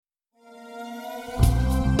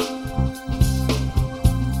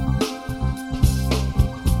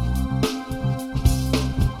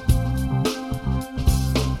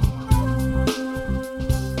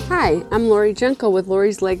Hi, I'm Lori Jenko with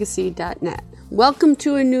Lori'sLegacy.net. Welcome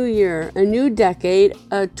to a new year, a new decade,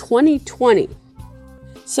 2020.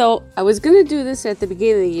 So I was going to do this at the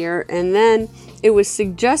beginning of the year, and then it was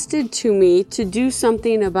suggested to me to do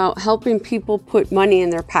something about helping people put money in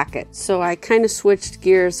their pocket. So I kind of switched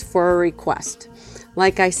gears for a request.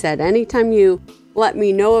 Like I said, anytime you let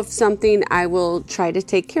me know of something, I will try to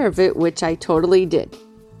take care of it, which I totally did.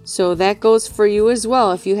 So that goes for you as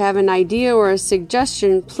well. If you have an idea or a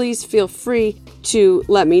suggestion, please feel free to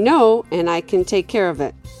let me know and I can take care of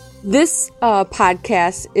it. This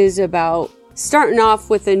podcast is about starting off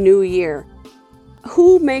with a new year.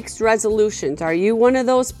 Who makes resolutions? Are you one of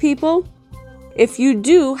those people? If you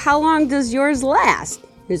do, how long does yours last?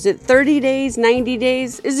 Is it 30 days, 90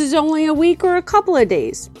 days? Is it only a week or a couple of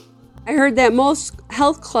days? I heard that most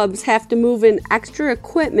health clubs have to move in extra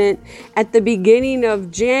equipment at the beginning of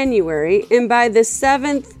January, and by the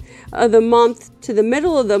 7th of the month to the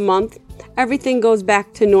middle of the month, everything goes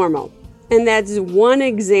back to normal. And that's one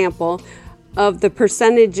example of the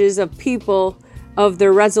percentages of people of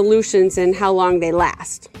their resolutions and how long they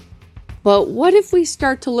last. But what if we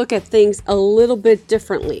start to look at things a little bit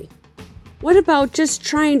differently? What about just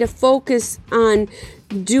trying to focus on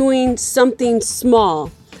doing something small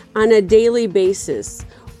on a daily basis,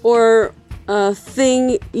 or a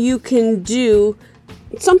thing you can do,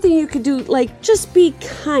 something you could do, like just be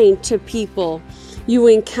kind to people you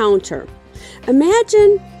encounter.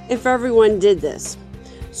 Imagine if everyone did this.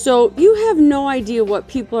 So you have no idea what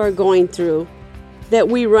people are going through that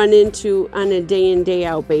we run into on a day in, day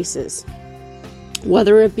out basis.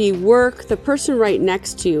 Whether it be work, the person right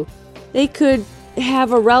next to you, they could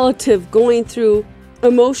have a relative going through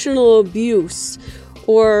emotional abuse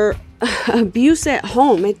or abuse at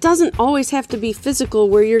home. It doesn't always have to be physical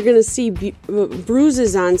where you're going to see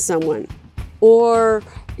bruises on someone. Or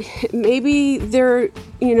maybe they're,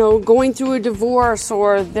 going through a divorce,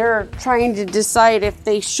 or they're trying to decide if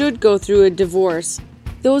they should go through a divorce.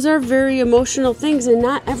 Those are very emotional things, and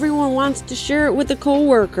not everyone wants to share it with a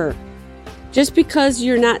coworker. Just because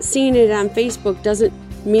you're not seeing it on Facebook doesn't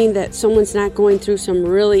mean that someone's not going through some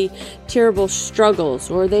really terrible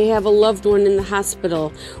struggles, or they have a loved one in the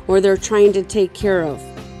hospital, or they're trying to take care of.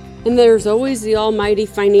 And there's always the almighty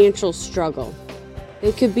financial struggle.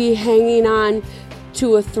 They could be hanging on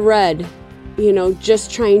to a thread,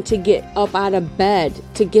 just trying to get up out of bed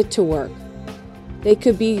to get to work. They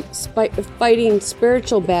could be fighting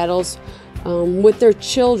spiritual battles with their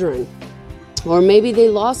children, or maybe they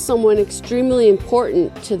lost someone extremely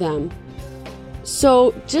important to them.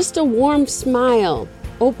 So just a warm smile,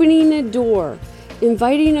 opening a door,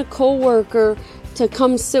 inviting a coworker to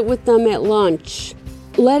come sit with them at lunch,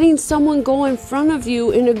 letting someone go in front of you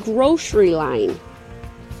in a grocery line,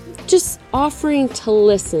 just offering to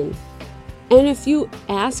listen. And if you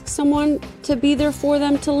ask someone to be there for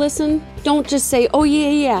them to listen, don't just say, oh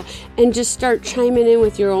yeah, and just start chiming in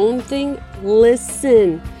with your own thing.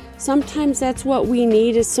 Listen. Sometimes that's what we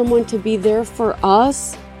need, is someone to be there for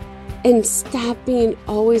us. And stop being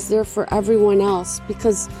always there for everyone else,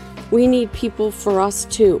 because we need people for us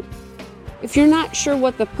too. If you're not sure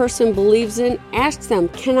what the person believes in, ask them,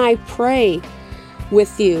 can I pray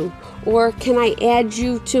with you? Or can I add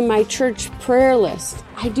you to my church prayer list?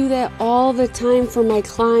 I do that all the time for my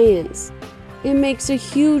clients. It makes a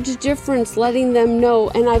huge difference letting them know.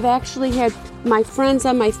 And I've actually had my friends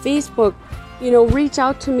on my Facebook reach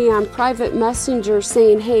out to me on private messenger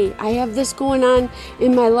saying, hey, I have this going on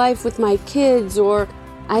in my life with my kids, or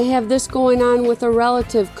I have this going on with a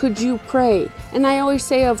relative. Could you pray? And I always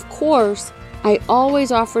say, of course. I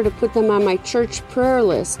always offer to put them on my church prayer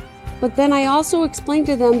list. But then I also explain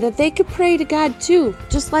to them that they could pray to God too,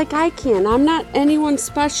 just like I can. I'm not anyone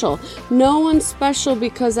special. No one's special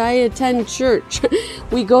because I attend church.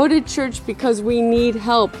 We go to church because we need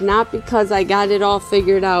help, not because I got it all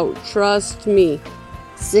figured out. Trust me.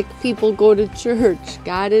 Sick people go to church.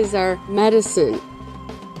 God is our medicine.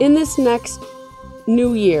 In this next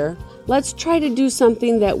new year, let's try to do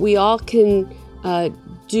something that we all can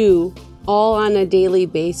do all on a daily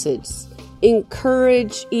basis.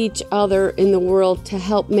 Encourage each other in the world to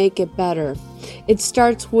help make it better. It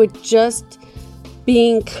starts with just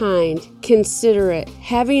being kind, considerate,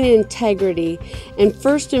 having integrity, and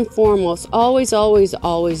first and foremost, always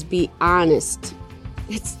be honest.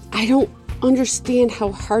 I don't understand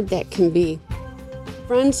how hard that can be.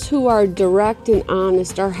 Friends who are direct and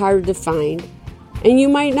honest are hard to find, and you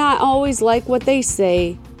might not always like what they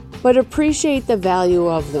say, but appreciate the value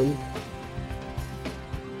of them.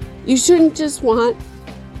 You shouldn't just want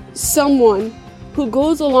someone who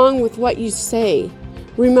goes along with what you say.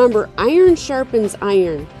 Remember, iron sharpens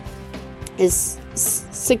iron. As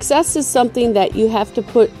success is something that you have to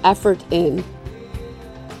put effort in.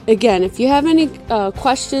 Again, if you have any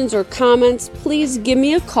questions or comments, please give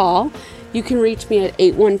me a call. You can reach me at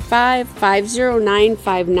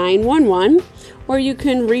 815-509-5911, or you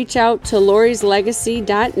can reach out to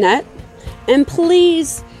lorieslegacy.net. And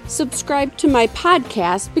please subscribe to my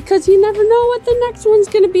podcast, because you never know what the next one's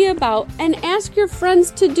going to be about. And ask your friends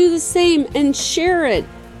to do the same and share it.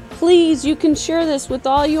 Please, you can share this with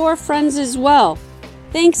all your friends as well.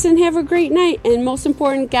 Thanks and have a great night. And most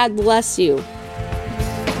important, God bless you.